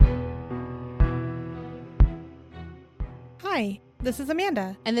Hi, this is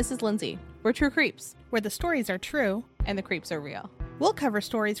Amanda, And this is Lindsay. We're True Creeps, where the stories are true. and the creeps are real. We'll cover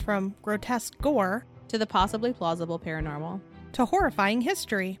stories from grotesque gore To the possibly plausible paranormal, to horrifying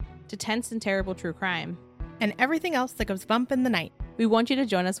history to tense and terrible true crime. and everything else that goes bump in the night. We want you to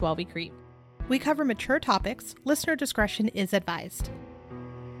join us while we creep. We cover mature topics. Listener discretion is advised.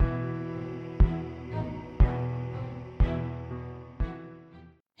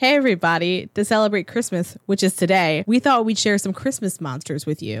 Hey everybody, to celebrate Christmas, which is today, we thought we'd share some Christmas monsters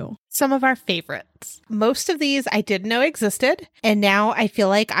with you. Some of our favorites. Most of these I didn't know existed, and now I feel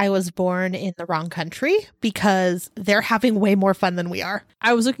like I was born in the wrong country because they're having way more fun than we are.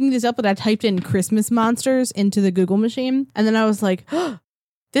 I was looking this up and I typed in Christmas monsters into the Google machine, and then I was like, oh,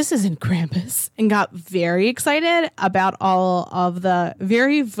 this isn't Krampus, and got very excited about all of the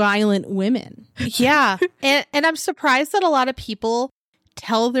very violent women. Yeah, and I'm surprised that a lot of people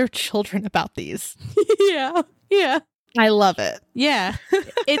tell their children about these. Yeah. I love it. Yeah.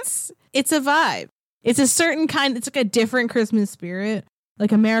 It's a vibe. It's a certain kind, it's like a different Christmas spirit.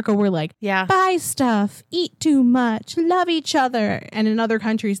 Like America, we're like, Yeah. buy stuff, eat too much, love each other. And in other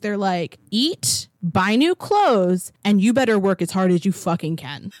countries, they're like, eat, buy new clothes, and you better work as hard as you fucking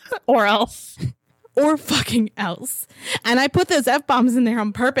can. Or else. Or fucking else. And I put those F-bombs in there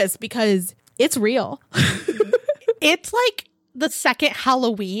on purpose because it's real. It's like the second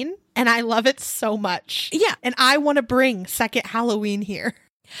Halloween, and I love it so much. Yeah. And I want to bring second Halloween here.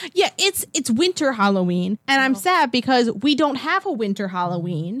 Yeah, it's winter Halloween. And I'm Oh. sad because we don't have a winter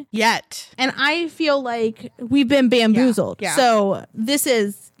Halloween. Yet. And I feel like we've been bamboozled. Yeah. So this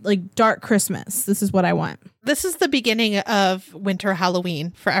is like dark Christmas. This is what I want. This is the beginning of winter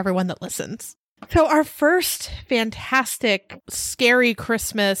Halloween for everyone that listens. So our first fantastic, scary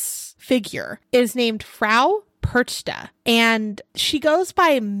Christmas figure is named Frau Perchta, and she goes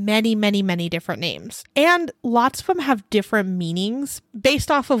by many, many, many different names. And lots of them have different meanings based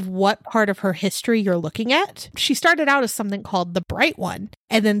off of what part of her history you're looking at. She started out as something called the Bright One,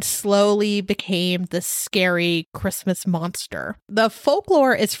 and then slowly became the scary Christmas monster. The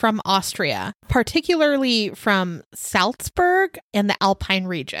folklore is from Austria, particularly from Salzburg and the Alpine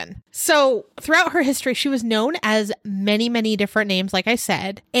region. So throughout her history, she was known as many, many different names, like I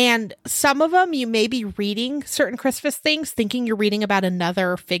said. And some of them you may be reading certain Christmas things thinking you're reading about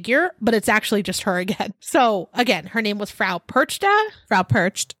another figure, but it's actually just her again. So again, her name was Frau Perchta, Frau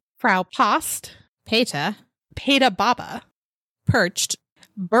Perched, Frau Post, Peta, Peta Baba, Perched,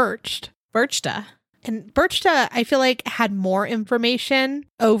 Birched. Birchta. And Birchta, I feel like, had more information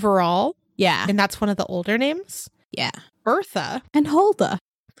overall, Yeah. and that's one of the older names. Yeah. Bertha. And Hulda.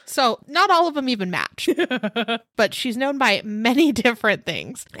 So not all of them even match, but she's known by many different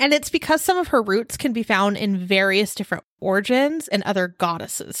things. And it's because some of her roots can be found in various different origins and other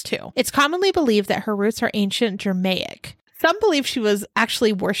goddesses too. It's commonly believed that her roots are ancient Germanic. Some believe she was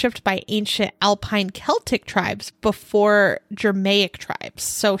actually worshipped by ancient Alpine Celtic tribes before Germanic tribes.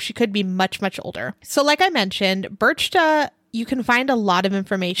 So she could be much, much older. So like I mentioned, Birchta, you can find a lot of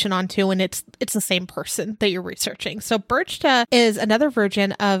information on too, and it's the same person that you're researching. So Birchta is another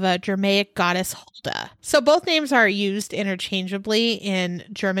version of a Germanic goddess Hulda. So both names are used interchangeably in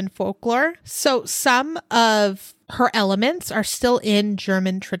German folklore. So some of her elements are still in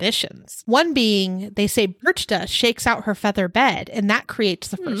German traditions. One being, they say Birchta shakes out her feather bed, and that creates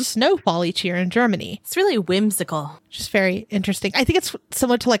the first snowfall each year in Germany. It's really whimsical. Just very interesting. I think it's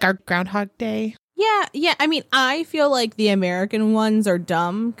similar to like our Groundhog Day. Yeah. I mean, I feel like the American ones are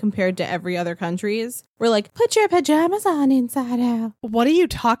dumb compared to every other country's. We're like, put your pajamas on inside out. What are you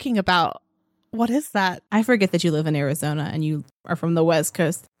talking about? What is that? I forget that you live in Arizona and you are from the West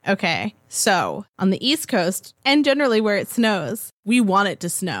Coast. Okay, so on the East Coast and generally where it snows, we want it to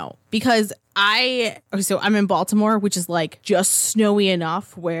snow because I'm in Baltimore, which is like just snowy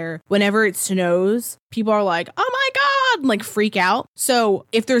enough where whenever it snows, people are like, oh my God, and like freak out. So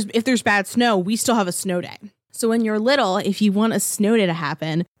if there's bad snow, we still have a snow day. So when you're little, if you want a snow day to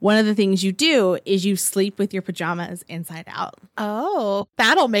happen, one of the things you do is you sleep with your pajamas inside out. Oh,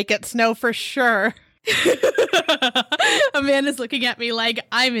 that'll make it snow for sure. Amanda's looking at me like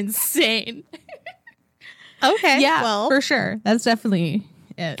I'm insane. Okay. Yeah, Well, for sure. That's definitely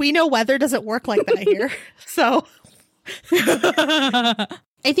it. we know weather doesn't work like that here. So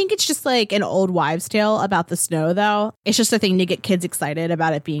I think it's just like an old wives' tale about the snow, though. It's just a thing to get kids excited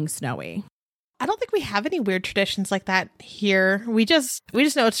about it being snowy. I don't think we have any weird traditions like that here. We just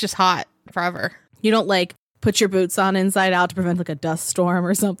know it's just hot forever. You don't like put your boots on inside out to prevent like a dust storm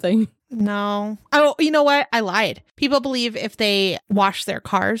or something. No. Oh, you know what? I lied. People believe if they wash their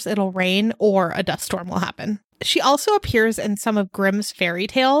cars, it'll rain or a dust storm will happen. She also appears in some of Grimm's fairy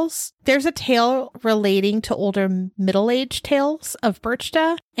tales. There's a tale relating to older middle-aged tales of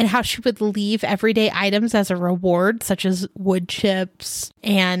Berchta and how she would leave everyday items as a reward, such as wood chips,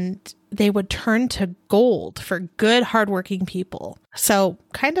 and they would turn to gold for good, hardworking people. So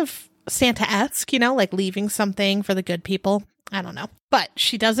kind of Santa-esque, like leaving something for the good people. I don't know. But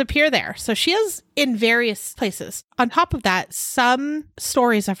she does appear there. So she is in various places. On top of that, some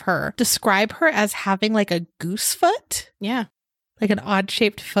stories of her describe her as having like a goose foot. Yeah. Like an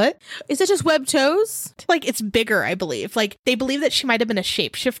odd-shaped foot. Is it just webbed toes? Like, it's bigger, I believe. Like, they believe that she might have been a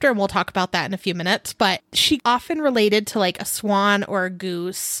shapeshifter, and we'll talk about that in a few minutes. But she often related to, like, a swan or a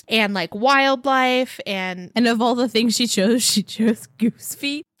goose and, like, wildlife and... And of all the things she chose goose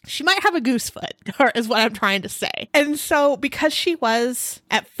feet. She might have a goose foot, is what I'm trying to say. And so because she was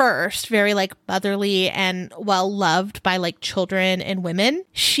at first very like motherly and well loved by like children and women,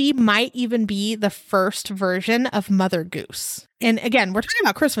 she might even be the first version of Mother Goose. And again, we're talking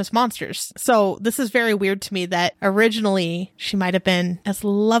about Christmas monsters. So this is very weird to me that originally she might have been as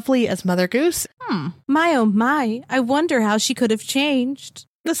lovely as Mother Goose. My oh my, I wonder how she could have changed.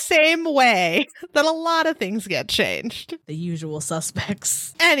 The same way that a lot of things get changed. The usual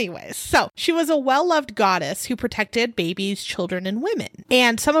suspects. Anyways, so she was a well-loved goddess who protected babies, children, and women.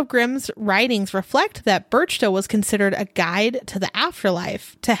 And some of Grimm's writings reflect that Berchta was considered a guide to the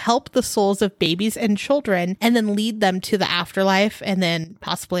afterlife to help the souls of babies and children and then lead them to the afterlife and then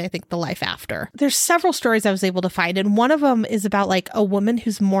possibly, I think, the life after. There's several stories I was able to find, and one of them is about like a woman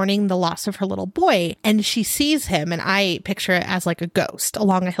who's mourning the loss of her little boy, and she sees him, and I picture it as like a ghost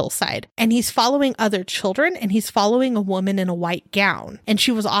along a hillside, and he's following other children, and he's following a woman in a white gown, and she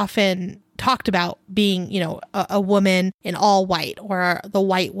was often talked about being, a woman in all white, or the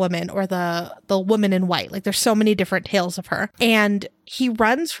white woman, or the woman in white. Like, there's so many different tales of her. And he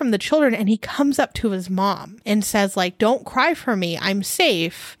runs from the children and he comes up to his mom and says, like, don't cry for me. I'm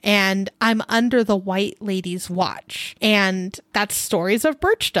safe and I'm under the white lady's watch. And that's stories of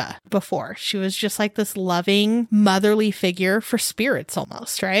Berchta before. She was just like this loving, motherly figure for spirits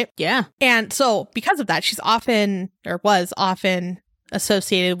almost, right? Yeah. And so because of that, she's often, or was often,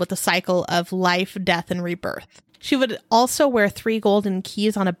 associated with the cycle of life, death, and rebirth. She would also wear 3 golden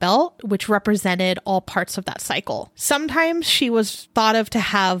keys on a belt, which represented all parts of that cycle. Sometimes she was thought of to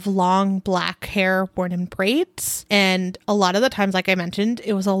have long black hair worn in braids, and a lot of the times, like I mentioned,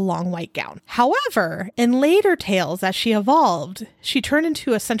 it was a long white gown. However, in later tales, as she evolved, she turned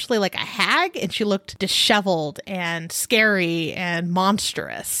into essentially like a hag, and she looked disheveled and scary and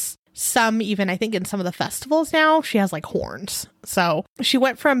monstrous. Some even, I think in some of the festivals now, she has like horns. So she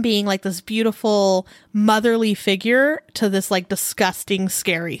went from being like this beautiful motherly figure to this like disgusting,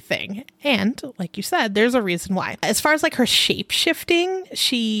 scary thing. And like you said, there's a reason why. As far as like her shape shifting,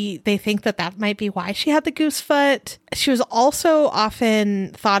 they think that might be why she had the goose foot. She was also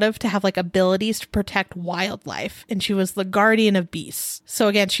often thought of to have like abilities to protect wildlife. And she was the guardian of beasts. So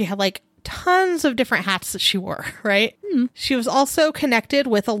again, she had like tons of different hats that she wore, right? She was also connected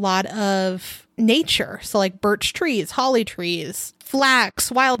with a lot of nature. So like birch trees, holly trees,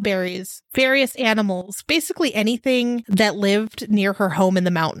 flax, wild berries, various animals, basically anything that lived near her home in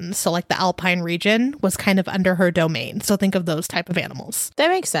the mountains. So like the Alpine region was kind of under her domain. So think of those type of animals.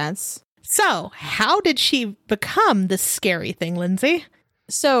 That makes sense. So how did she become this scary thing, Lindsay?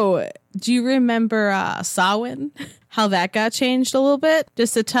 So do you remember Samhain? How that got changed a little bit?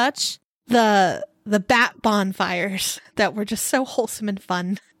 Just a touch? The bat bonfires that were just so wholesome and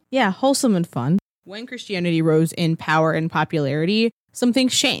fun. Yeah, wholesome and fun. When Christianity rose in power and popularity, some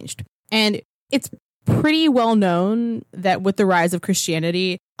things changed. And it's pretty well known that with the rise of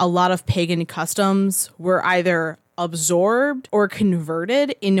Christianity, a lot of pagan customs were either absorbed or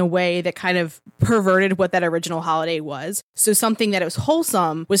converted in a way that kind of perverted what that original holiday was. So something that was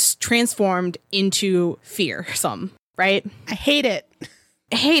wholesome was transformed into fearsome, right? I hate it.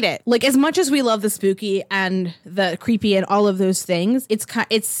 Hate it. Like, as much as we love the spooky and the creepy and all of those things,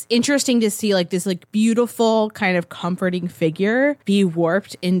 it's interesting to see like this like beautiful kind of comforting figure be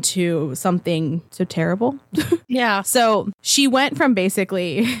warped into something so terrible. Yeah. So she went from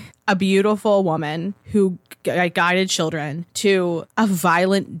basically a beautiful woman who guided children to a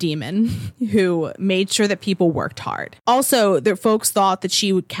violent demon who made sure that people worked hard. Also, the folks thought that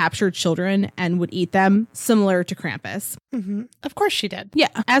she would capture children and would eat them, similar to Krampus. Mm-hmm. Of course she did. Yeah,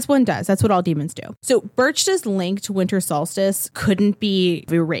 as one does. That's what all demons do. So Berchta's link to winter solstice couldn't be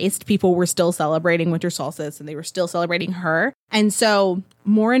erased. People were still celebrating winter solstice and they were still celebrating her. And so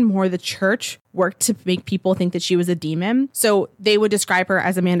more and more the church worked to make people think that she was a demon. So they would describe her,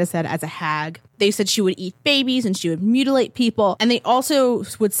 as Amanda said, as a hag. They said she would eat babies and she would mutilate people. And they also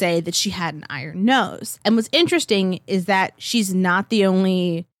would say that she had an iron nose. And what's interesting is that she's not the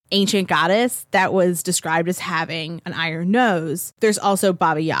only ancient goddess that was described as having an iron nose. There's also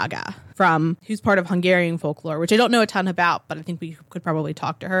Baba Yaga, who's part of Hungarian folklore, which I don't know a ton about, but I think we could probably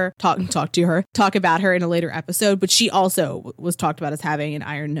talk about her in a later episode. But she also was talked about as having an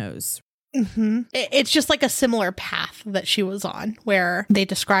iron nose. Mm-hmm. It's just like a similar path that she was on, where they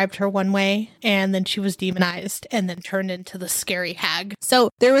described her one way and then she was demonized and then turned into the scary hag. So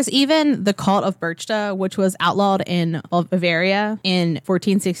there was even the cult of Berchta, which was outlawed in Bavaria in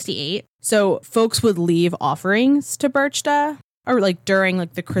 1468. So folks would leave offerings to Berchta, or like during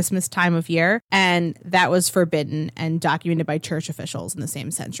like the Christmas time of year, and that was forbidden and documented by church officials in the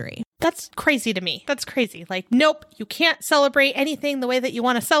same century. That's crazy to me. That's crazy. Like, nope, you can't celebrate anything the way that you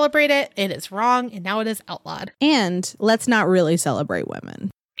want to celebrate it. It is wrong, and now it is outlawed. And let's not really celebrate women.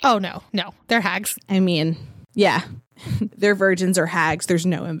 Oh, no, they're hags. I mean, yeah, they're virgins or hags. There's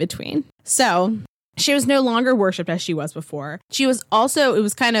no in between. So she was no longer worshipped as she was before. She was also, it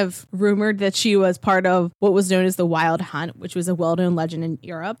was kind of rumored that she was part of what was known as the Wild Hunt, which was a well-known legend in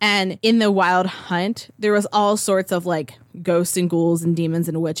Europe. And in the Wild Hunt, there was all sorts of like ghosts and ghouls and demons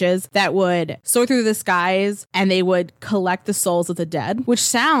and witches that would soar through the skies, and they would collect the souls of the dead, which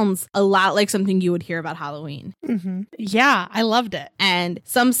sounds a lot like something you would hear about Halloween. Mm-hmm. Yeah, I loved it. And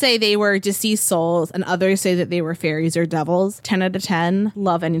some say they were deceased souls, and others say that they were fairies or devils. 10 out of 10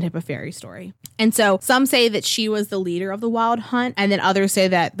 love any type of fairy story. And so some say that she was the leader of the Wild Hunt, and then others say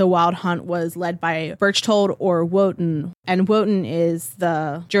that the Wild Hunt was led by Berchtold or Wotan, and Wotan is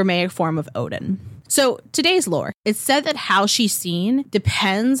the Germanic form of Odin. So today's lore, it's said that how she's seen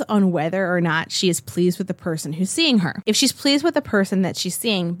depends on whether or not she is pleased with the person who's seeing her. If she's pleased with the person that she's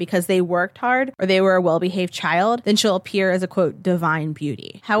seeing because they worked hard or they were a well-behaved child, then she'll appear as a, quote, divine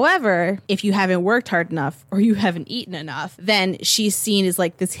beauty. However, if you haven't worked hard enough or you haven't eaten enough, then she's seen as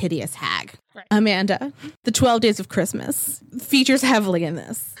like this hideous hag. Right. Amanda, the 12 Days of Christmas features heavily in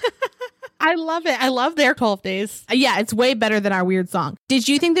this. I love it. I love their 12 days. Yeah, it's way better than our weird song. Did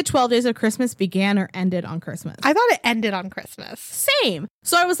you think the 12 Days of Christmas began or ended on Christmas? I thought it ended on Christmas. Same.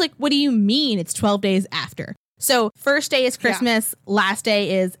 So I was like, what do you mean it's 12 days after? So first day is Christmas, last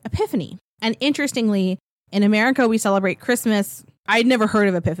day is Epiphany. And interestingly, in America, we celebrate Christmas. I'd never heard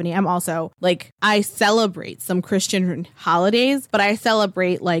of Epiphany. I'm also like, I celebrate some Christian holidays, but I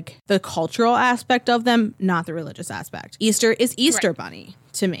celebrate like the cultural aspect of them, not the religious aspect. Easter is Easter Bunny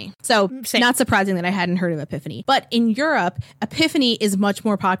to me. So not surprising that I hadn't heard of Epiphany. But in Europe, Epiphany is much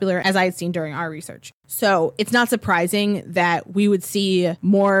more popular, as I had seen during our research. So it's not surprising that we would see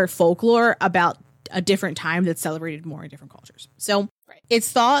more folklore about a different time that's celebrated more in different cultures. So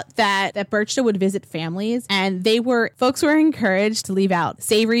it's thought that Berchta would visit families, and folks were encouraged to leave out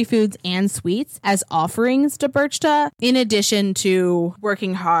savory foods and sweets as offerings to Berchta, in addition to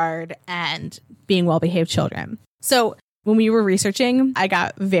working hard and being well-behaved children. So when we were researching, I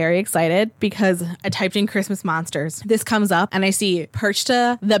got very excited because I typed in Christmas monsters. This comes up and I see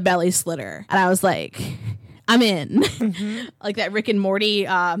Perchta the Belly Slitter. And I was like, I'm in. Mm-hmm. Like that Rick and Morty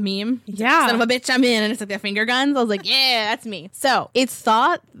meme. Yeah. Son of a bitch, I'm in. And it's like the finger guns. I was like, yeah, that's me. So it's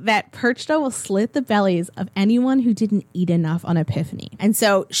thought that Perchta will slit the bellies of anyone who didn't eat enough on Epiphany. And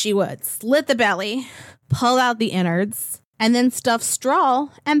so she would slit the belly, pull out the innards, and then stuff straw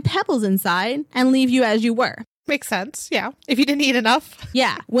and pebbles inside and leave you as you were. Makes sense. Yeah. If you didn't eat enough.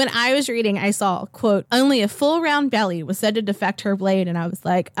 Yeah. When I was reading, I saw, quote, only a full round belly was said to defect her blade. And I was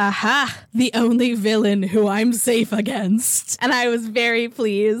like, aha, the only villain who I'm safe against. And I was very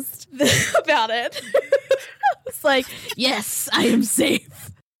pleased about it. I was like, yes, I am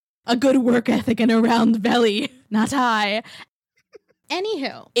safe. A good work ethic and a round belly. Not I.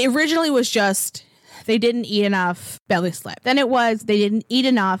 Anywho, it originally was just they didn't eat enough, belly slip. Then it was they didn't eat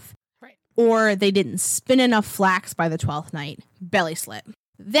enough, or they didn't spin enough flax by the 12th night, belly slit.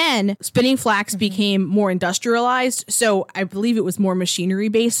 Then spinning flax became more industrialized. So I believe it was more machinery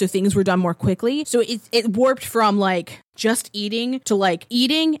based. So things were done more quickly. So it warped from like just eating to like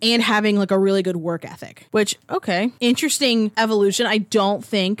eating and having like a really good work ethic, which, okay, interesting evolution. I don't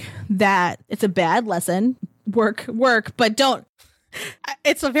think that it's a bad lesson. Work, but don't.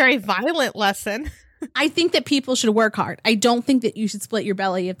 It's a very violent lesson. I think that people should work hard. I don't think that you should split your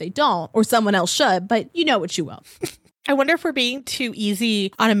belly if they don't, or someone else should, but you know what you will. I wonder if we're being too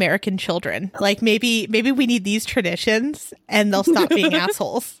easy on American children. Like maybe we need these traditions and they'll stop being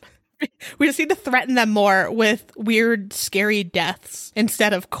assholes. We just need to threaten them more with weird, scary deaths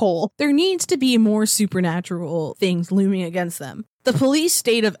instead of coal. There needs to be more supernatural things looming against them. The police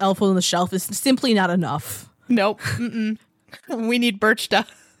state of Elf on the Shelf is simply not enough. Nope. Mm-mm. We need Berchta.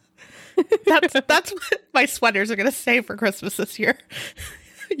 That's what my sweaters are going to say for Christmas this year.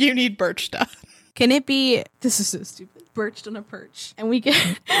 You need birchta. Can it be, this is so stupid, birched on a perch? And we get,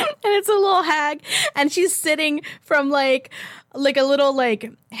 and it's a little hag, and she's sitting from like a little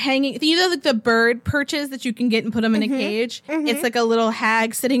like hanging, you know, like the bird perches that you can get and put them in a cage? Mm-hmm. It's like a little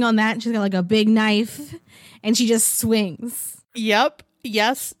hag sitting on that, and she's got like a big knife, and she just swings. Yep.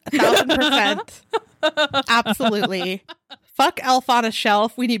 Yes. 1,000%. Absolutely. Fuck elf on a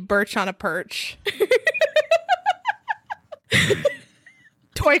shelf. We need birch on a perch.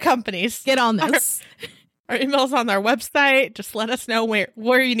 Toy companies, get on this. Our email's on our website. Just let us know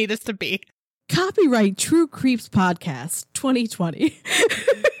where you need us to be. Copyright True Creeps Podcast 2020.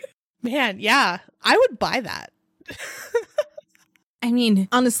 Man, yeah, I would buy that. I mean,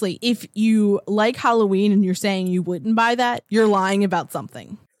 honestly, if you like Halloween and you're saying you wouldn't buy that, you're lying about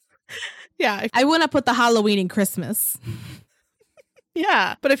something. Yeah. I wouldn't put the Halloween in Christmas.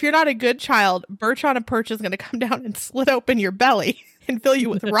 Yeah, but if you're not a good child, birch on a perch is going to come down and slit open your belly and fill you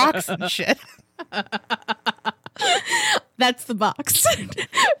with rocks and shit. That's the box.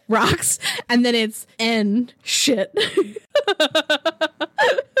 Rocks. And then it's and shit.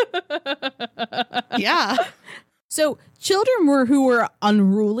 Yeah. So children who were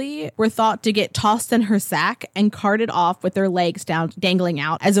unruly were thought to get tossed in her sack and carted off with their legs dangling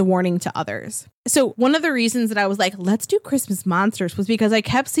out as a warning to others. So one of the reasons that I was like, let's do Christmas monsters was because I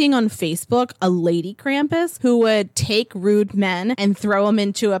kept seeing on Facebook a lady Krampus who would take rude men and throw them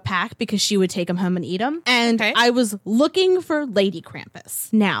into a pack because she would take them home and eat them. And I was looking for Lady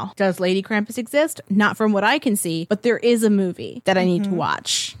Krampus. Now, does Lady Krampus exist? Not from what I can see, but there is a movie that I need to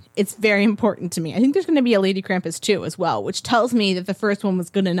watch. It's very important to me. I think there's going to be a Lady Krampus 2 as well, which tells me that the first one was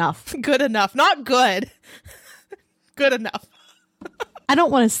good enough. Good enough. Not good. Good enough. I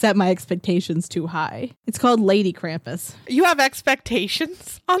don't want to set my expectations too high. It's called Lady Krampus. You have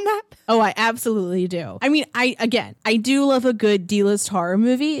expectations on that? Oh, I absolutely do. I mean, I do love a good D-list horror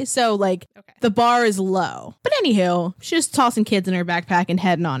movie, so like the bar is low. But anywho, she's just tossing kids in her backpack and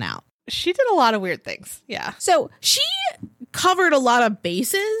heading on out. She did a lot of weird things. Yeah. So she covered a lot of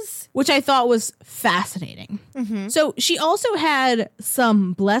bases, which I thought was fascinating. Mm-hmm. So she also had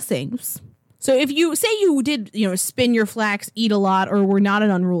some blessings. So if you say you did, spin your flax, eat a lot, or were not an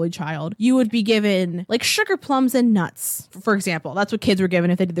unruly child, you would be given like sugar plums and nuts, for example. That's what kids were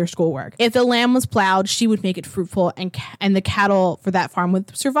given if they did their schoolwork. If the land was plowed, she would make it fruitful and the cattle for that farm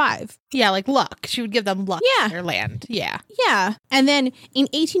would survive. Yeah, like luck. She would give them luck in their land. Yeah. Yeah. And then in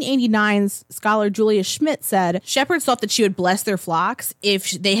 1889's scholar Julia Schmidt said shepherds thought that she would bless their flocks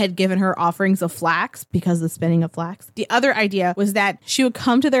if they had given her offerings of flax because of the spinning of flax. The other idea was that she would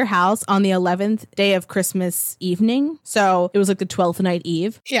come to their house on the 11th day of Christmas evening. So it was like the 12th night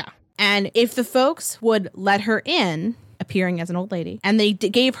eve. Yeah. And if the folks would let her in, appearing as an old lady, and they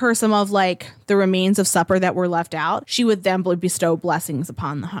gave her some of like the remains of supper that were left out, she would then bestow blessings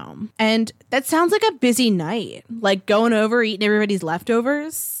upon the home. And that sounds like a busy night, like going over, eating everybody's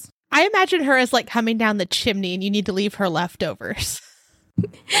leftovers. I imagine her as like coming down the chimney and you need to leave her leftovers.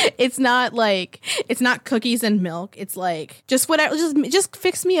 It's not cookies and milk. It's like, just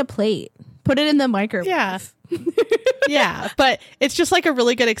fix me a plate. Put it in the microwave. Yeah. Yeah, but it's just like a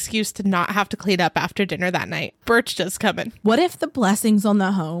really good excuse to not have to clean up after dinner that night. Birch does come in. What if the blessings on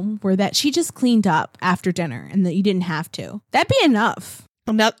the home were that she just cleaned up after dinner and that you didn't have to? That'd be enough.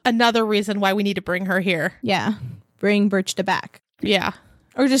 Another reason why we need to bring her here. Yeah. Bring Birchta back. Yeah.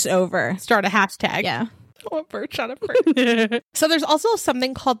 Or just over. Start a hashtag. Yeah. Oh, birch on a perch. So there's also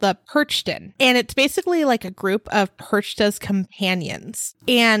something called the Perchton, and it's basically like a group of Perchta's companions.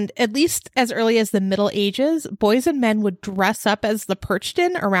 And at least as early as the Middle Ages, boys and men would dress up as the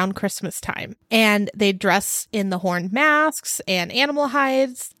Perchton around Christmas time. And they'd dress in the horned masks and animal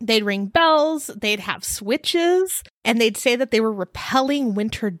hides. They'd ring bells. They'd have switches. And they'd say that they were repelling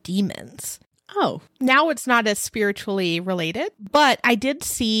winter demons. Oh. Now it's not as spiritually related, but I did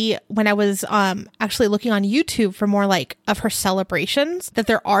see when I was actually looking on YouTube for more like of her celebrations that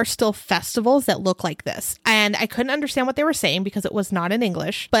there are still festivals that look like this. And I couldn't understand what they were saying because it was not in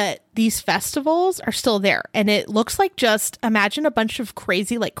English, but these festivals are still there. And it looks like just imagine a bunch of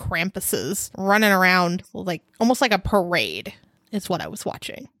crazy like Krampuses running around like almost like a parade is what I was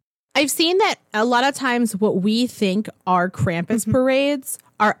watching. I've seen that a lot of times what we think are Krampus parades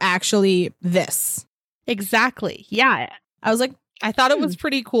are actually this. Exactly. Yeah. I was like, I thought it was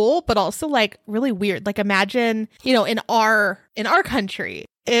pretty cool, but also like really weird. Like imagine, in our country,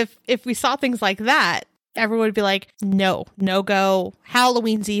 if we saw things like that, everyone would be like, no go.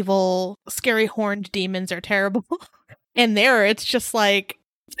 Halloween's evil. Scary horned demons are terrible. And there it's just like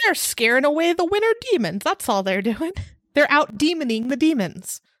they're scaring away the winter demons. That's all they're doing. They're out demoning the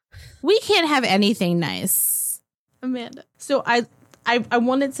demons. We can't have anything nice, Amanda. So I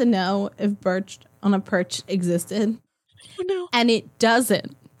wanted to know if Birch on a Perch existed. Oh, no. And it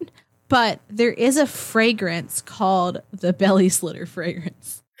doesn't. But there is a fragrance called the Belly Slitter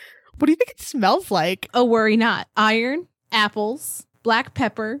fragrance. What do you think it smells like? Oh, worry not. Iron, apples, black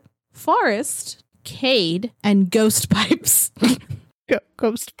pepper, forest, cade, and ghost pipes.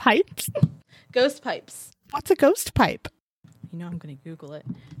 Ghost pipes? Ghost pipes. What's a ghost pipe? You know I'm going to Google it.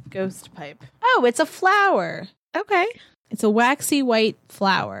 Ghost pipe. Oh, it's a flower. Okay. It's a waxy white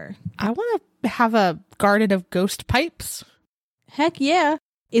flower. I want to have a garden of ghost pipes. Heck yeah.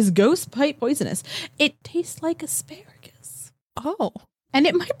 Is ghost pipe poisonous? It tastes like asparagus. Oh. And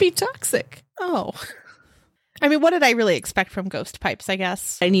it might be toxic. Oh. I mean, what did I really expect from ghost pipes, I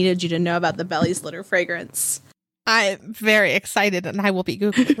guess? I needed you to know about the Belly Slitter fragrance. I'm very excited, and I will be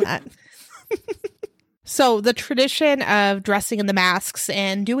Googling that. So the tradition of dressing in the masks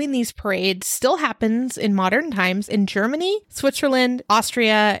and doing these parades still happens in modern times in Germany, Switzerland,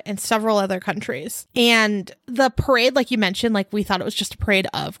 Austria, and several other countries. And the parade, like you mentioned, like we thought it was just a parade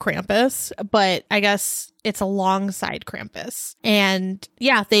of Krampus, but I guess it's alongside Krampus. And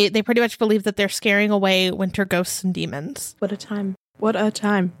yeah, they pretty much believe that they're scaring away winter ghosts and demons. What a time. What a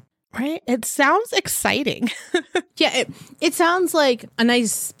time. Right? It sounds exciting. Yeah, it sounds like a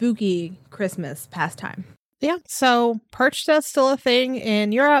nice spooky Christmas pastime. Yeah. So Perchta is still a thing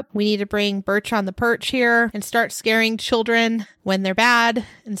in Europe. We need to bring Birch on the Perch here and start scaring children when they're bad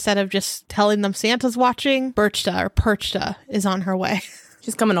instead of just telling them Santa's watching. Perchta is on her way.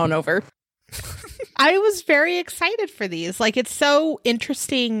 She's coming on over. I was very excited for these. Like, it's so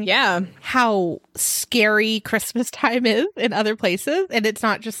interesting how scary Christmas time is in other places. And it's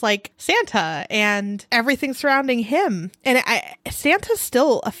not just like Santa and everything surrounding him. And Santa's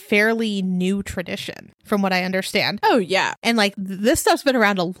still a fairly new tradition, from what I understand. Oh, yeah. And like this stuff's been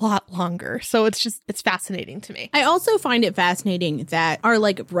around a lot longer. So it's fascinating to me. I also find it fascinating that our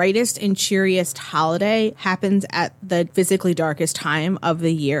like brightest and cheeriest holiday happens at the physically darkest time of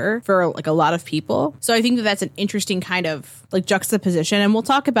the year for like a lot of people. So I think that that's an interesting kind of like juxtaposition. And we'll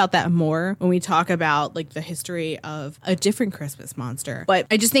talk about that more when we talk about like the history of a different Christmas monster. But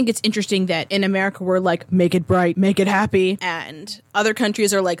I just think it's interesting that in America, we're like, make it bright, make it happy. And other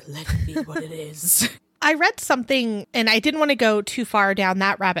countries are like, let it be what it is. I read something, and I didn't want to go too far down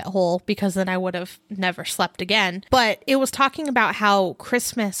that rabbit hole because then I would have never slept again. But it was talking about how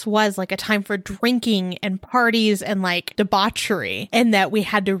Christmas was like a time for drinking and parties and like debauchery, and that we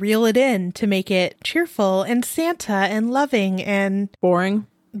had to reel it in to make it cheerful and Santa and loving and boring.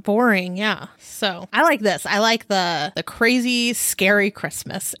 Yeah. So I like this. I like the crazy, scary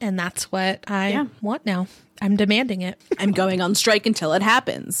Christmas, and that's what I want now. I'm demanding it. I'm going on strike until it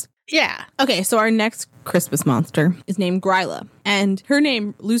happens. Yeah. Okay, so our next Christmas monster is named Gryla, and her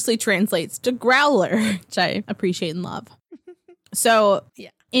name loosely translates to growler, which I appreciate and love. So,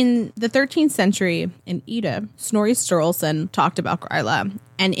 in the 13th century in Ida, Snorri Sturluson talked about Gryla,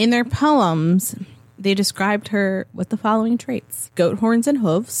 and in their poems, they described her with the following traits: goat horns and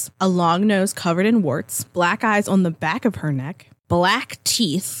hooves, a long nose covered in warts, black eyes on the back of her neck, black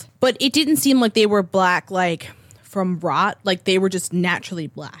teeth, but it didn't seem like they were black like from rot, like they were just naturally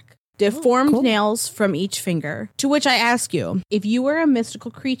black. Deformed nails from each finger. To which I ask you, if you were a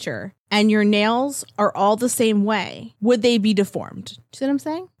mystical creature and your nails are all the same way, would they be deformed? Do you see what I'm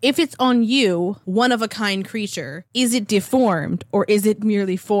saying? If it's on you, one of a kind creature, is it deformed or is it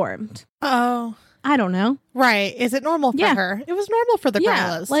merely formed? Oh, I don't know. Right. Is it normal for her? It was normal for the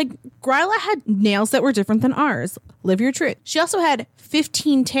Grylas. Like Gryla had nails that were different than ours. Live your truth. She also had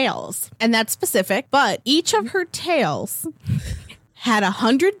 15 tails, and that's specific, but each of her tails had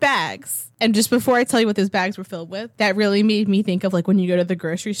 100 bags. And just before I tell you what those bags were filled with, that really made me think of like when you go to the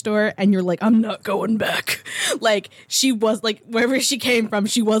grocery store and you're like, I'm not going back. Like she was like, wherever she came from,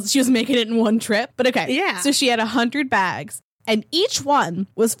 she was making it in one trip. But okay. Yeah. So she had 100 bags and each one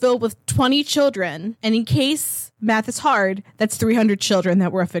was filled with 20 children. And in case math is hard, that's 300 children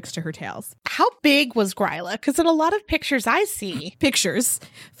that were affixed to her tails. How big was Gryla? Because in a lot of pictures I see.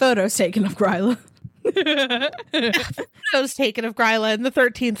 Photos taken of Gryla. Photos taken of Gryla in the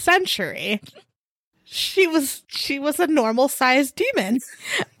 13th century. She was a normal sized demon.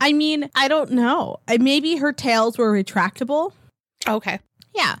 I mean, I don't know. Maybe her tails were retractable. Okay.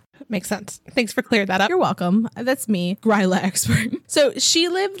 Yeah. Makes sense. Thanks for clearing that up. You're welcome. That's me, Gryla expert. So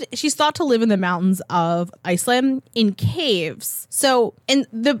she's thought to live in the mountains of Iceland in caves. So, and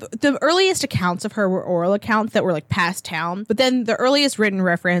the earliest accounts of her were oral accounts that were like passed down. But then the earliest written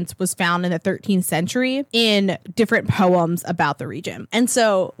reference was found in the 13th century in different poems about the region. And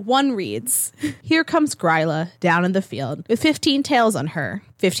so one reads, "Here comes Gryla down in the field with 15 tails on her."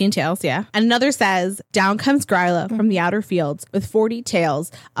 15 tails, yeah. And another says, "Down comes Gryla from the outer fields with 40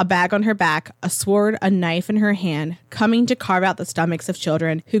 tails, a bag on her back, a sword, a knife in her hand, coming to carve out the stomachs of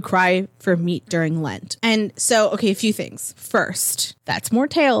children who cry for meat during Lent." And so, okay, a few things. First, that's more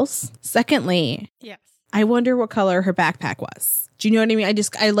tails. Secondly, Yes. I wonder what color her backpack was. Do you know what I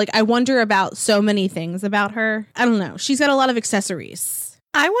mean? I wonder about so many things about her. I don't know. She's got a lot of accessories.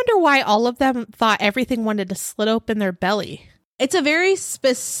 I wonder why all of them thought everything wanted to slit open their belly. It's a very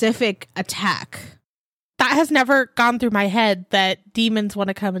specific attack. That has never gone through my head that demons want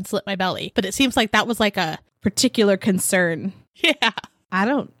to come and slit my belly. But it seems like that was like a Particular concern. yeah. I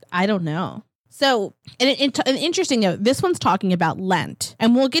don't know. So, and interesting note, this one's talking about Lent,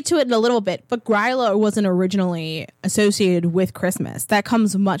 and we'll get to it in a little bit, but Gryla wasn't originally associated with Christmas. That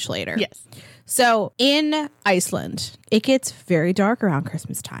comes much later. Yes. So in Iceland, it gets very dark around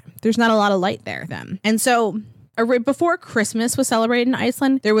Christmas time. There's not a lot of light there then. And so before Christmas was celebrated in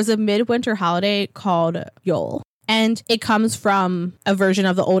Iceland, there was a midwinter holiday called Yule. And it comes from a version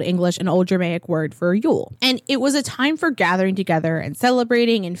of the Old English and Old Germanic word for Yule. And it was a time for gathering together and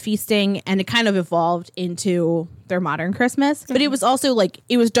celebrating and feasting. And it kind of evolved into their modern Christmas. But it was also like,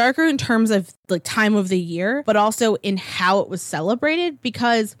 it was darker in terms of like time of the year, but also in how it was celebrated,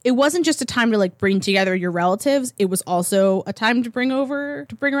 because it wasn't just a time to like bring together your relatives. It was also a time to bring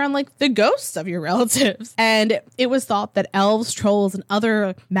around like the ghosts of your relatives. And it was thought that elves, trolls, and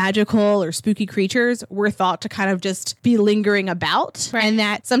other magical or spooky creatures were thought to kind of just be lingering about. Right. And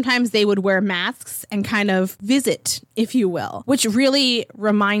that sometimes they would wear masks and kind of visit, if you will, which really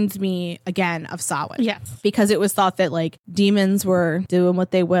reminds me again of Samhain. Yes. Because it was thought that like demons were doing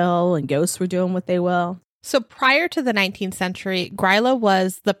what they will and ghosts were doing what they will. So prior to the 19th century, Gryla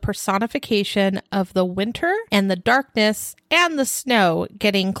was the personification of the winter and the darkness and the snow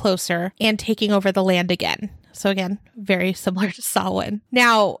getting closer and taking over the land again. So again, very similar to Samhain.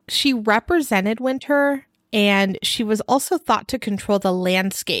 Now, she represented winter, and she was also thought to control the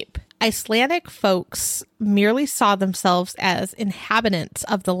landscape. Icelandic folks merely saw themselves as inhabitants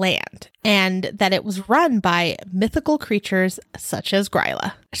of the land, and that it was run by mythical creatures such as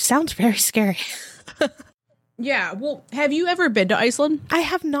Gryla. Sounds very scary. Yeah, well, have you ever been to Iceland? I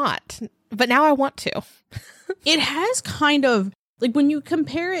have not, but now I want to. It has kind of, like, when you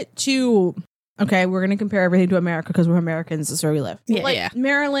compare it to, okay, we're going to compare everything to America because we're Americans, that's where we live. Yeah, like, yeah.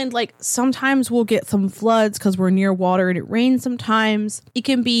 Maryland, like, sometimes we'll get some floods because we're near water and it rains sometimes. It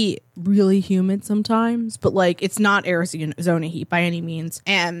can be really humid sometimes, but, like, it's not Arizona heat by any means.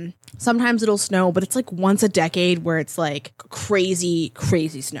 And sometimes it'll snow, but it's, like, once a decade where it's, like, crazy,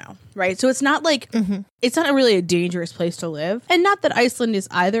 crazy snow, right? So it's not, like, it's not really a dangerous place to live. And not that Iceland is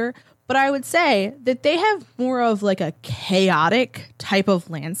either, but I would say that they have more of like a chaotic type of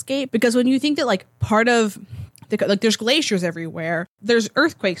landscape, because when you think that like part of like there's glaciers everywhere, there's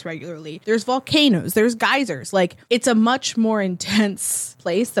earthquakes regularly, there's volcanoes, there's geysers, like it's a much more intense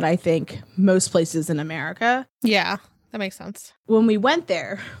place than I think most places in America. Yeah, that makes sense. When we went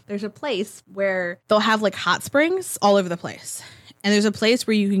there, there's a place where they'll have like hot springs all over the place. And there's a place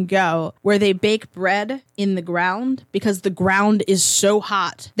where you can go where they bake bread in the ground because the ground is so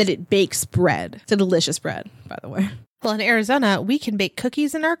hot that it bakes bread. It's a delicious bread, by the way. Well, in Arizona, we can bake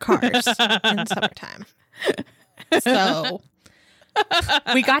cookies in our cars in summertime. So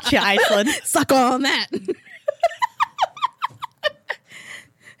we got you, Iceland. Suck on that.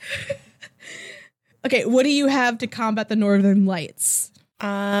 Okay, what do you have to combat the Northern Lights?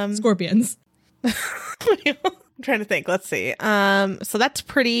 Scorpions. I'm trying to think. Let's see. So that's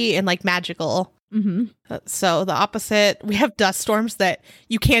pretty and like magical. Mm-hmm. So the opposite, we have dust storms that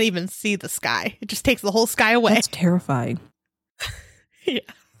you can't even see the sky. It just takes the whole sky away. That's terrifying. Yeah.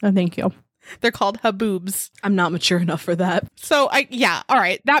 Oh, thank you. They're called haboobs. I'm not mature enough for that. So yeah, all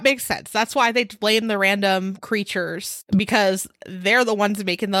right, that makes sense. That's why they blame the random creatures, because they're the ones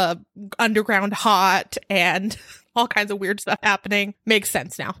making the underground hot and all kinds of weird stuff happening. Makes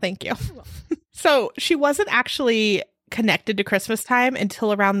sense now. Thank you. So she wasn't actually connected to Christmas time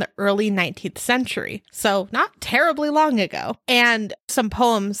until around the early 19th century. So not terribly long ago. And some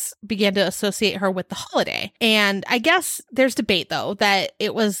poems began to associate her with the holiday. And I guess there's debate, though, that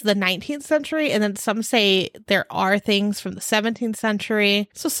it was the 19th century. And then some say there are things from the 17th century.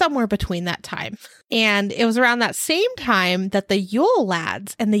 So somewhere between that time. And it was around that same time that the Yule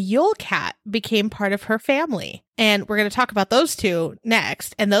Lads and the Yule Cat became part of her family. And we're going to talk about those two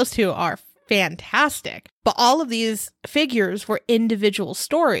next. And those two are fantastic. But all of these figures were individual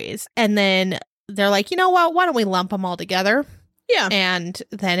stories. And then they're like, you know what? Why don't we lump them all together? Yeah. And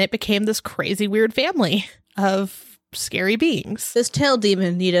then it became this crazy, weird family of scary beings. This tail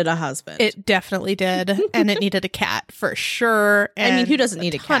demon needed a husband. It definitely did. And it needed a cat for sure. And I mean, who doesn't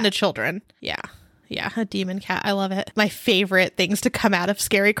need a ton cat? of children. Yeah. Yeah, a demon cat. I love it. My favorite things to come out of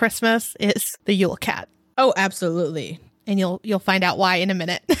Scary Christmas is the Yule Cat. Oh, absolutely. And you'll find out why in a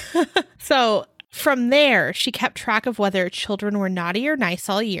minute. So from there, she kept track of whether children were naughty or nice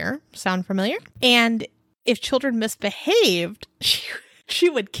all year. Sound familiar? And if children misbehaved, she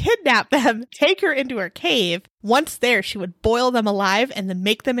would kidnap them, take her into her cave. Once there, she would boil them alive and then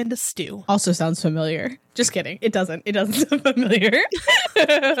make them into stew. Also sounds familiar. Just kidding. It doesn't. It doesn't sound familiar.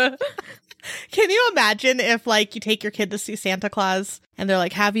 Can you imagine if, like, you take your kid to see Santa Claus and they're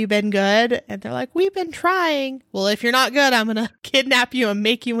like, have you been good? And they're like, we've been trying. Well, if you're not good, I'm going to kidnap you and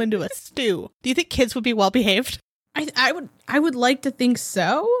make you into a stew. Do you think kids would be well behaved? I would like to think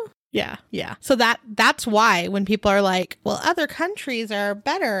so. Yeah. Yeah. So that's why when people are like, well, other countries are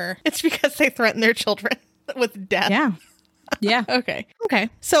better, it's because they threaten their children with death. Yeah. Yeah. Okay.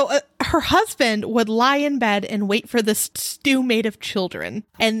 So her husband would lie in bed and wait for this stew made of children.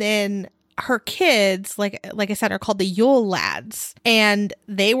 And then her kids, like I said, are called the Yule Lads. And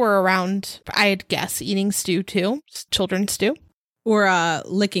they were around, I'd guess, eating stew too. Children's stew. Or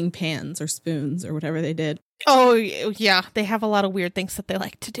licking pans or spoons or whatever they did. Oh, yeah. They have a lot of weird things that they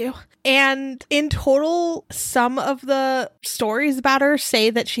like to do. And in total, some of the stories about her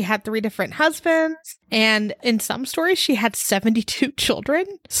say that she had 3 different husbands. And in some stories, she had 72 children.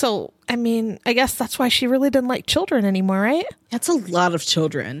 So, I mean, I guess that's why she really didn't like children anymore, right? That's a lot of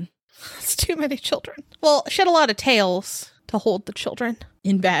children. That's too many children. Well, she had a lot of tails to hold the children.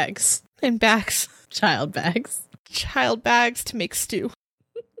 In bags. In bags. Child bags. Child bags to make stew.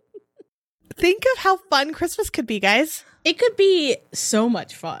 Think of how fun Christmas could be, guys. It could be so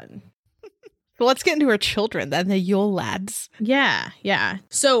much fun. Well, let's get into her children then, the Yule Lads. Yeah.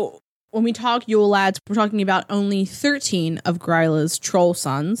 So when we talk Yule Lads, we're talking about only 13 of Gryla's troll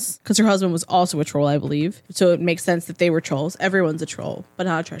sons, because her husband was also a troll, I believe. So it makes sense that they were trolls. Everyone's a troll, but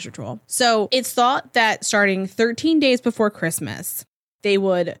not a treasure troll. So it's thought that starting 13 days before Christmas, they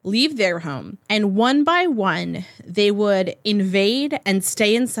would leave their home, and one by one, they would invade and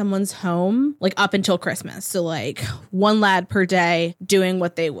stay in someone's home, like up until Christmas. So like one lad per day doing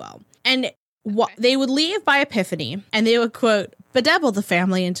what they will. And they would leave by Epiphany, and they would, quote, bedevil the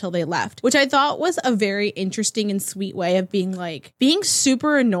family until they left, which I thought was a very interesting and sweet way of being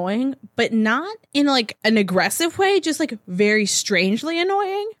super annoying, but not in like an aggressive way, just like very strangely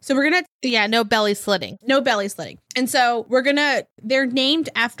annoying. So we're going to... Yeah, no belly slitting. No belly slitting. And so they're named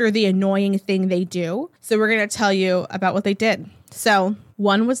after the annoying thing they do. So we're going to tell you about what they did. So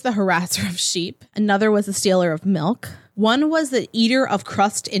one was the harasser of sheep. Another was the stealer of milk. One was the eater of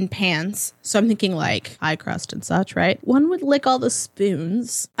crust in pans. So I'm thinking like pie crust and such, right? One would lick all the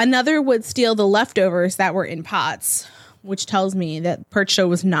spoons. Another would steal the leftovers that were in pots, which tells me that Perchta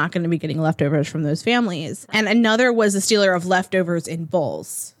was not going to be getting leftovers from those families. And another was the stealer of leftovers in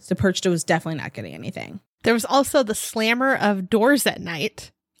bowls. So Perchta was definitely not getting anything. There was also the slammer of doors at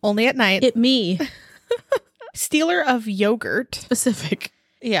night. Only at night. It me. Stealer of yogurt. Specific.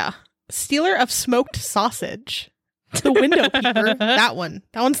 Yeah. Stealer of smoked sausage. The window peeper. That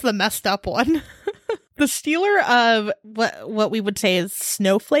one's the messed up one. The stealer of what we would say is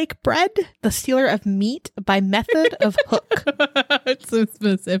snowflake bread. The stealer of meat by method of hook. It's so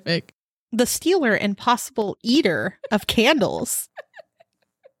specific. The stealer and possible eater of candles.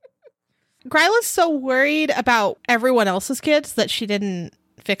 Gryla's so worried about everyone else's kids that she didn't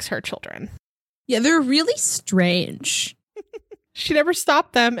fix her children. Yeah, they're really strange. She never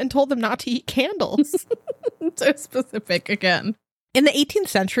stopped them and told them not to eat candles. So specific again. In the 18th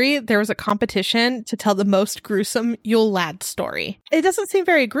century, there was a competition to tell the most gruesome Yule Lad story. It doesn't seem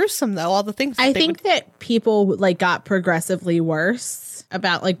very gruesome, though, all the things I think that people like got progressively worse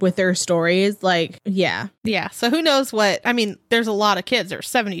about like with their stories. Like, yeah. Yeah. So who knows there's a lot of kids. There's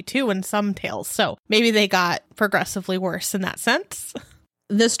 72 in some tales. So maybe they got progressively worse in that sense.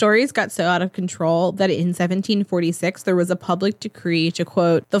 The stories got so out of control that in 1746, there was a public decree to,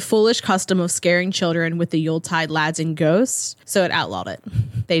 quote, the foolish custom of scaring children with the Yuletide lads and ghosts. So it outlawed it.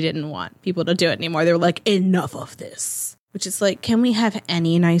 They didn't want people to do it anymore. They were like, enough of this. Which is like, can we have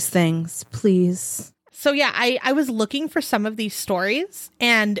any nice things, please? So yeah, I was looking for some of these stories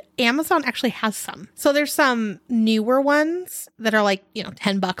and Amazon actually has some. So there's some newer ones that are like,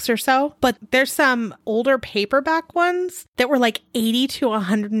 $10 or so, but there's some older paperback ones that were like $80 to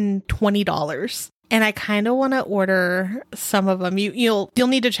 $120. And I kind of want to order some of them. You'll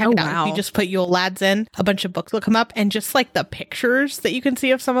need to check it out. Wow. If you just put Yule Lads in, a bunch of books will come up, and just like the pictures that you can see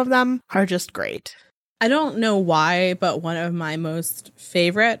of some of them are just great. I don't know why, but one of my most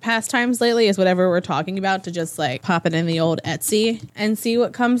favorite pastimes lately is whatever we're talking about, to just like pop it in the old Etsy and see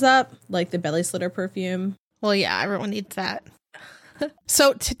what comes up, like the belly slitter perfume. Well, yeah, everyone needs that.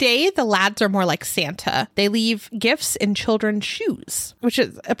 So today, the lads are more like Santa. They leave gifts in children's shoes, which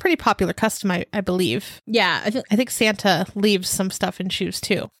is a pretty popular custom, I believe. Yeah. I think Santa leaves some stuff in shoes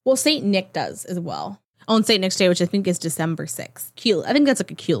too. Well, St. Nick does as well. On St. Nick's Day, which I think is December 6th. Cute. I think that's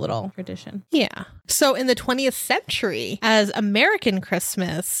like a cute little tradition. Yeah. So in the 20th century, as American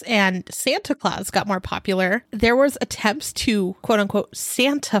Christmas and Santa Claus got more popular, there was attempts to, quote unquote,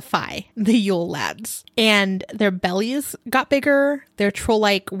 Santify the Yule Lads. And their bellies got bigger. Their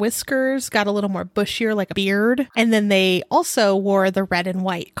troll-like whiskers got a little more bushier, like a beard. And then they also wore the red and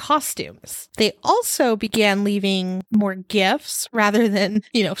white costumes. They also began leaving more gifts rather than,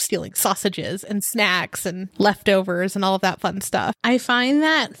 stealing sausages and snacks and leftovers and all of that fun stuff. I find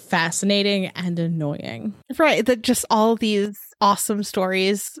that fascinating and annoying. Right. That just all these awesome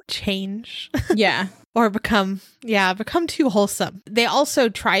stories change. Yeah. Or become too wholesome. They also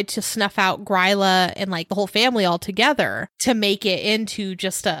tried to snuff out Gryla and like the whole family altogether to make it into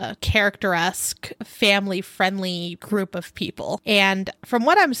just a character-esque, family-friendly group of people. And from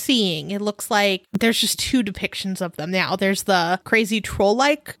what I'm seeing, it looks like there's just two depictions of them now. There's the crazy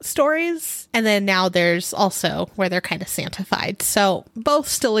troll-like stories, and then now there's also where they're kind of Santified. So both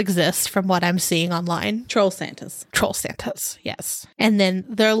still exist from what I'm seeing online. Troll Santas. Troll Santas, yes. And then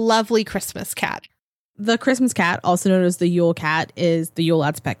their lovely Christmas cat. The Christmas cat, also known as the Yule cat, is the Yule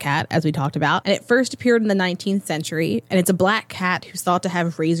Lad's pet cat, as we talked about. And it first appeared in the 19th century, and it's a black cat who's thought to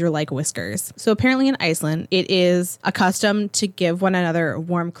have razor-like whiskers. So apparently in Iceland, it is a custom to give one another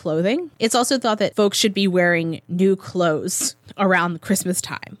warm clothing. It's also thought that folks should be wearing new clothes around Christmas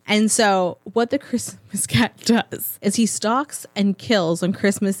time. And so what the Christmas cat does is he stalks and kills on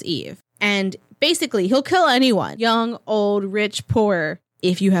Christmas Eve. And basically, he'll kill anyone, young, old, rich, poor,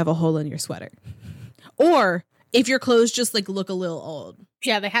 if you have a hole in your sweater. Or if your clothes just like look a little old.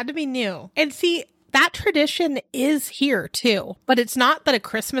 Yeah, they had to be new. And see, that tradition is here too. But it's not that a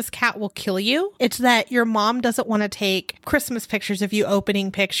Christmas cat will kill you. It's that your mom doesn't want to take Christmas pictures of you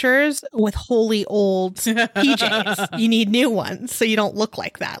opening pictures with wholly old PJs. You need new ones so you don't look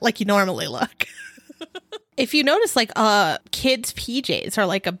like that, like you normally look. If you notice, like, kids' PJs are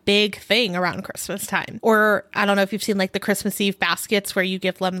like a big thing around Christmas time. Or I don't know if you've seen like the Christmas Eve baskets where you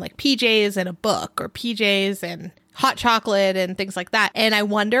give them like PJs and a book, or PJs and hot chocolate and things like that. And I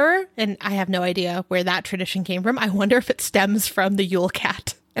wonder, and I have no idea where that tradition came from, I wonder if it stems from the Yule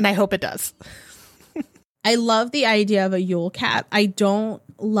cat. And I hope it does. I love the idea of a Yule cat. I don't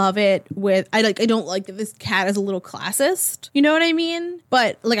love it I don't like that this cat is a little classist. You know what I mean?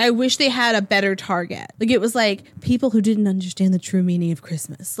 But like, I wish they had a better target. Like, it was like people who didn't understand the true meaning of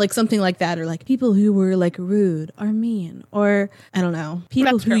Christmas, like something like that, or like people who were like rude or mean, or I don't know,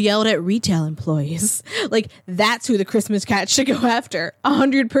 people who yelled at retail employees. Like, that's who the Christmas cat should go after.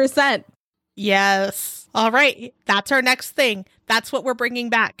 100%. Yes. All right. That's our next thing. That's what we're bringing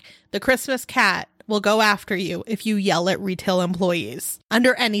back. The Christmas cat will go after you if you yell at retail employees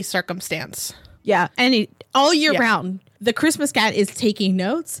under any circumstance. Yeah. All year round. The Christmas cat is taking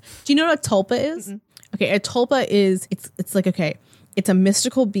notes. Do you know what a tulpa is? Mm-hmm. Okay. A tulpa is, it's like, okay, it's a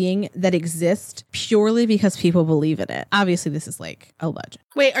mystical being that exists purely because people believe in it. Obviously, this is like a legend.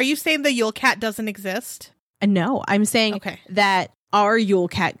 Wait, are you saying the Yule cat doesn't exist? No, I'm saying that our Yule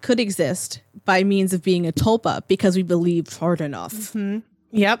cat could exist by means of being a tulpa because we believed hard enough. Mm-hmm.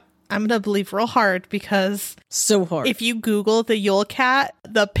 Yep. I'm going to believe real hard because so hard. If you Google the Yule cat,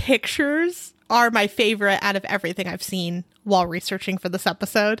 the pictures are my favorite out of everything I've seen while researching for this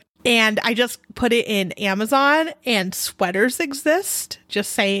episode. And I just put it in Amazon and sweaters exist.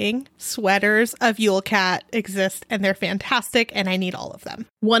 Just saying, sweaters of Yule cat exist and they're fantastic and I need all of them.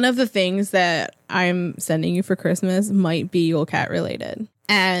 One of the things that I'm sending you for Christmas might be Yule cat related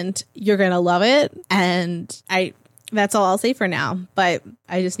and you're going to love it. And that's all I'll say for now, but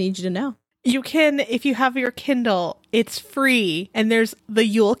I just need you to know. You can, if you have your Kindle, it's free. And there's the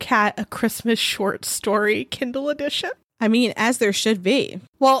Yule Cat, A Christmas Short Story Kindle edition. I mean, as there should be.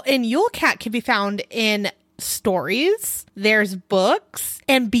 Well, and Yule Cat can be found in stories, there's books,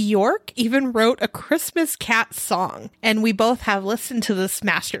 and Bjork even wrote a Christmas cat song. And we both have listened to this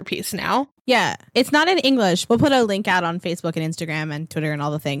masterpiece now. Yeah, it's not in English. We'll put a link out on Facebook and Instagram and Twitter and all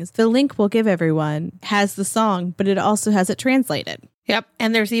the things. The link we'll give everyone has the song, but it also has it translated. Yep.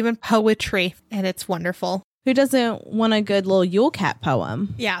 And there's even poetry, and it's wonderful. Who doesn't want a good little Yule Cat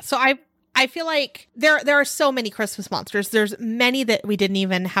poem? Yeah. So I feel like there are so many Christmas monsters. There's many that we didn't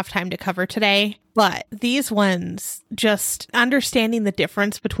even have time to cover today. But these ones, just understanding the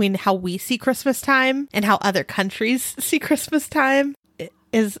difference between how we see Christmas time and how other countries see Christmas time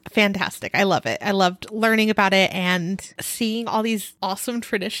is fantastic. I love it. I loved learning about it and seeing all these awesome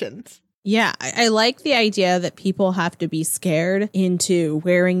traditions. Yeah, I like the idea that people have to be scared into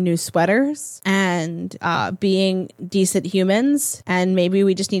wearing new sweaters and being decent humans. And maybe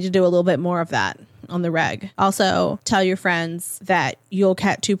we just need to do a little bit more of that on the reg. Also, tell your friends that Yule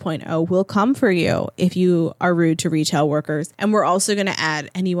Cat 2.0 will come for you if you are rude to retail workers. And we're also going to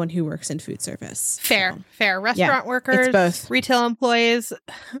add anyone who works in food service. Fair. Restaurant workers, it's both. Retail employees,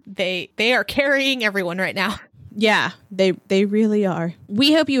 they are carrying everyone right now. Yeah, they really are.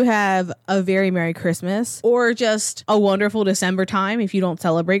 We hope you have a very Merry Christmas or just a wonderful December time if you don't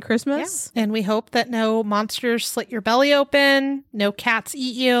celebrate Christmas. Yeah. And we hope that no monsters slit your belly open, no cats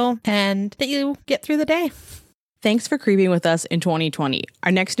eat you, and that you get through the day. Thanks for creeping with us in 2020.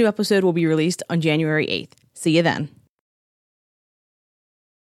 Our next new episode will be released on January 8th. See you then.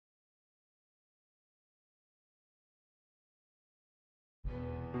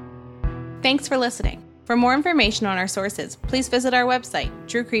 Thanks for listening. For more information on our sources, please visit our website,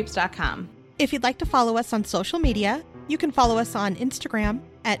 truecreeps.com. If you'd like to follow us on social media, you can follow us on Instagram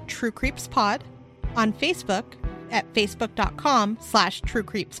at TrueCreepsPod, on Facebook at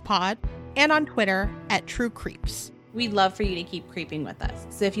facebook.com/TrueCreepsPod, and on Twitter at TrueCreeps. We'd love for you to keep creeping with us.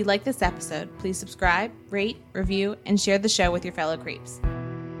 So if you like this episode, please subscribe, rate, review, and share the show with your fellow creeps.